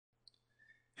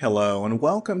Hello and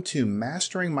welcome to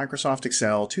Mastering Microsoft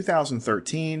Excel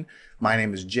 2013. My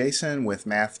name is Jason with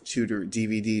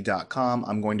MathTutorDVD.com.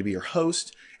 I'm going to be your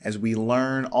host as we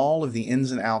learn all of the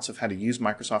ins and outs of how to use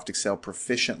Microsoft Excel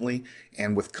proficiently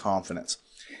and with confidence.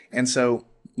 And so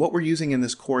what we're using in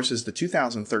this course is the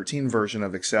 2013 version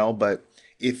of Excel, but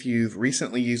if you've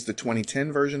recently used the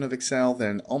 2010 version of Excel,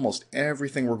 then almost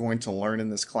everything we're going to learn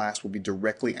in this class will be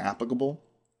directly applicable.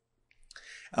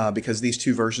 Because these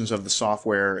two versions of the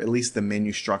software, at least the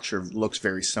menu structure, looks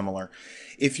very similar.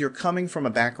 If you're coming from a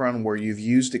background where you've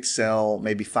used Excel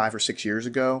maybe 5 or 6 years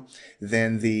ago,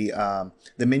 then the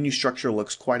menu structure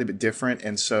looks quite a bit different,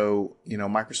 and so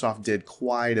Microsoft did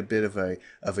quite a bit of a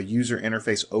user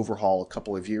interface overhaul a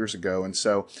couple of years ago. And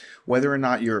so whether or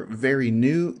not you're very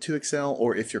new to Excel,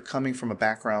 or if you're coming from a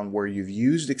background where you've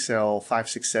used Excel 5,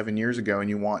 6, 7 years ago and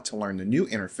you want to learn the new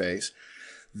interface,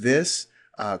 this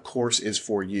course is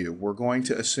for you. We're going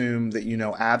to assume that you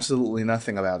know absolutely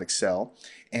nothing about Excel,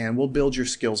 and we'll build your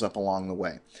skills up along the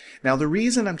way. Now, the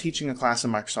reason I'm teaching a class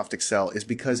in Microsoft Excel is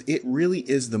because it really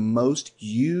is the most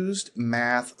used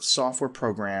math software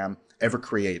program ever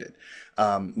created.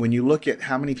 When you look at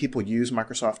how many people use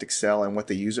Microsoft Excel and what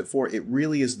they use it for, it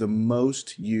really is the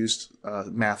most used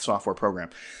math software program.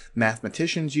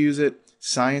 Mathematicians use it,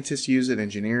 scientists use it,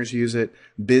 engineers use it,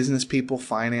 business people,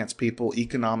 finance people,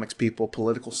 economics people,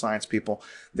 political science people.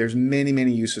 There's many,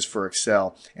 many uses for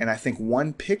Excel, and I think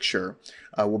one picture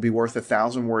will be worth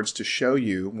 1,000 words to show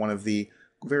you one of the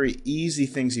very easy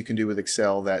things you can do with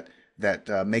Excel that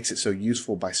makes it so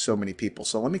useful by so many people.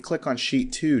 So let me click on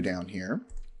Sheet 2 down here.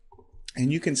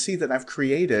 And you can see that I've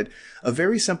created a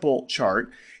very simple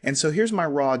chart. And so here's my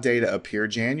raw data up here,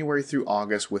 January through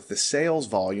August, with the sales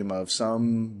volume of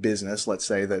some business, let's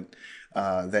say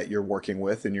that you're working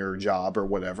with in your job or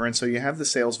whatever. And so you have the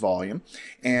sales volume,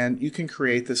 and you can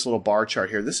create this little bar chart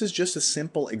here. This is just a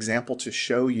simple example to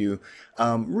show you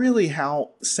really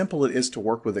how simple it is to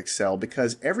work with Excel,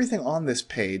 because everything on this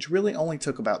page really only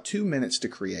took about 2 minutes to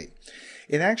create.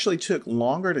 It actually took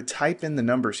longer to type in the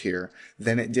numbers here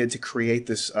than it did to create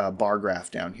this bar graph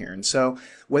down here. And so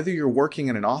whether you're working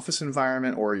in an office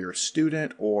environment, or you're a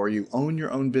student, or you own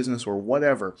your own business, or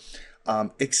whatever,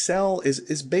 Excel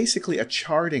is basically a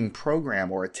charting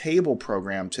program or a table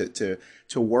program to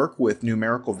work with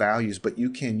numerical values, but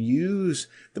you can use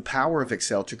the power of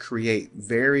Excel to create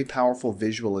very powerful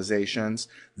visualizations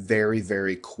very,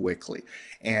 very quickly.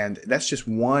 And that's just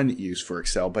one use for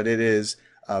Excel, but it is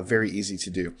very easy to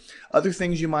do. Other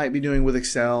things you might be doing with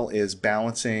Excel is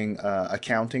balancing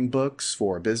accounting books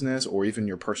for a business, or even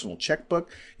your personal checkbook.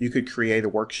 You could create a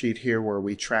worksheet here where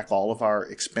we track all of our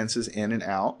expenses in and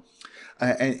out.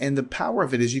 And the power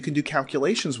of it is you can do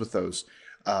calculations with those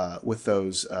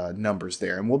numbers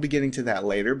there. And we'll be getting to that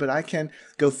later, but I can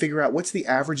go figure out what's the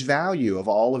average value of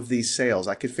all of these sales.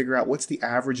 I could figure out what's the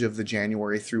average of the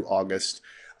January through August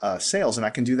sales, and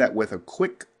I can do that with a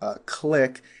quick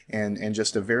click and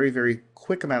just a very, very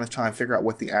quick amount of time, figure out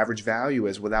what the average value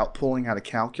is without pulling out a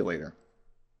calculator.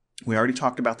 We already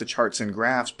talked about the charts and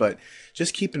graphs, but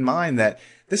just keep in mind that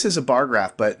this is a bar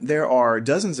graph, but there are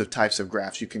dozens of types of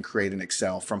graphs you can create in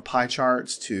Excel, from pie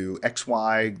charts to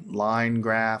XY line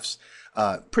graphs.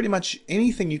 Pretty much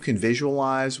anything you can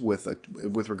visualize with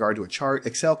regard to a chart,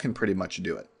 Excel can pretty much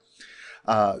do it.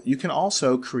 You can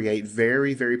also create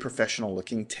very, very professional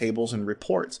looking tables and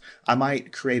reports. I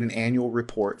might create an annual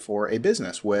report for a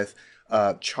business with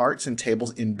charts and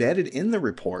tables embedded in the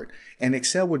report, and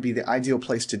Excel would be the ideal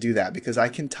place to do that, because I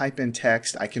can type in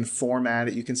text, I can format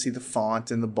it, you can see the font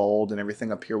and the bold and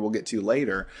everything up here we'll get to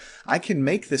later. I can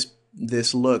make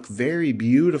this look very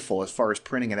beautiful as far as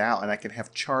printing it out, and I can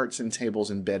have charts and tables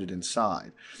embedded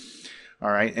inside.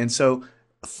 All right, and so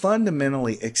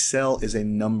fundamentally, Excel is a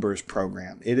numbers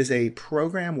program. It is a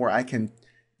program where I can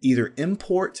either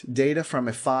import data from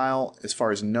a file as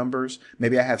far as numbers.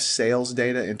 Maybe I have sales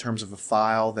data in terms of a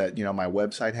file that my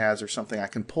website has or something. I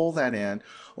can pull that in,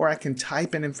 or I can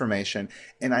type in information,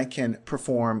 and I can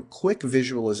perform quick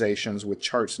visualizations with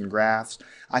charts and graphs.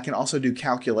 I can also do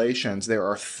calculations. There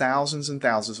are thousands and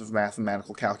thousands of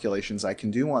mathematical calculations I can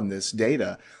do on this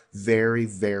data very,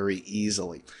 very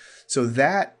easily. So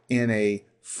that, in a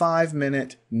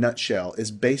 5-minute nutshell,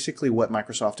 is basically what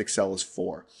Microsoft Excel is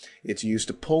for. It's used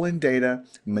to pull in data,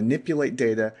 manipulate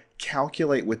data,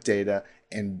 calculate with data,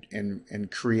 and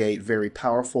create very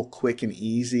powerful, quick, and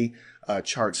easy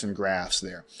charts and graphs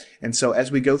there. And so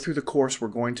as we go through the course, we're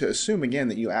going to assume again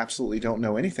that you absolutely don't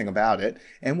know anything about it,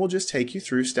 and we'll just take you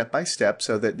through step by step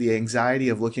so that the anxiety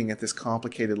of looking at this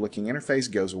complicated looking interface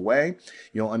goes away.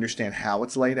 You'll understand how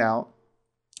it's laid out,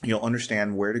 You'll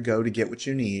understand where to go to get what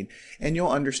you need, and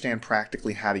you'll understand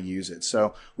practically how to use it.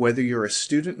 So whether you're a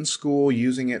student in school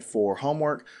using it for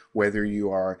homework, whether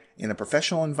you are in a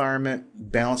professional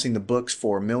environment balancing the books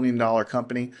for a $1 million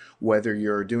company, whether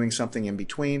you're doing something in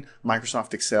between,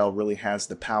 Microsoft Excel really has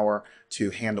the power to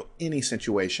handle any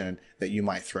situation that you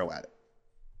might throw at it.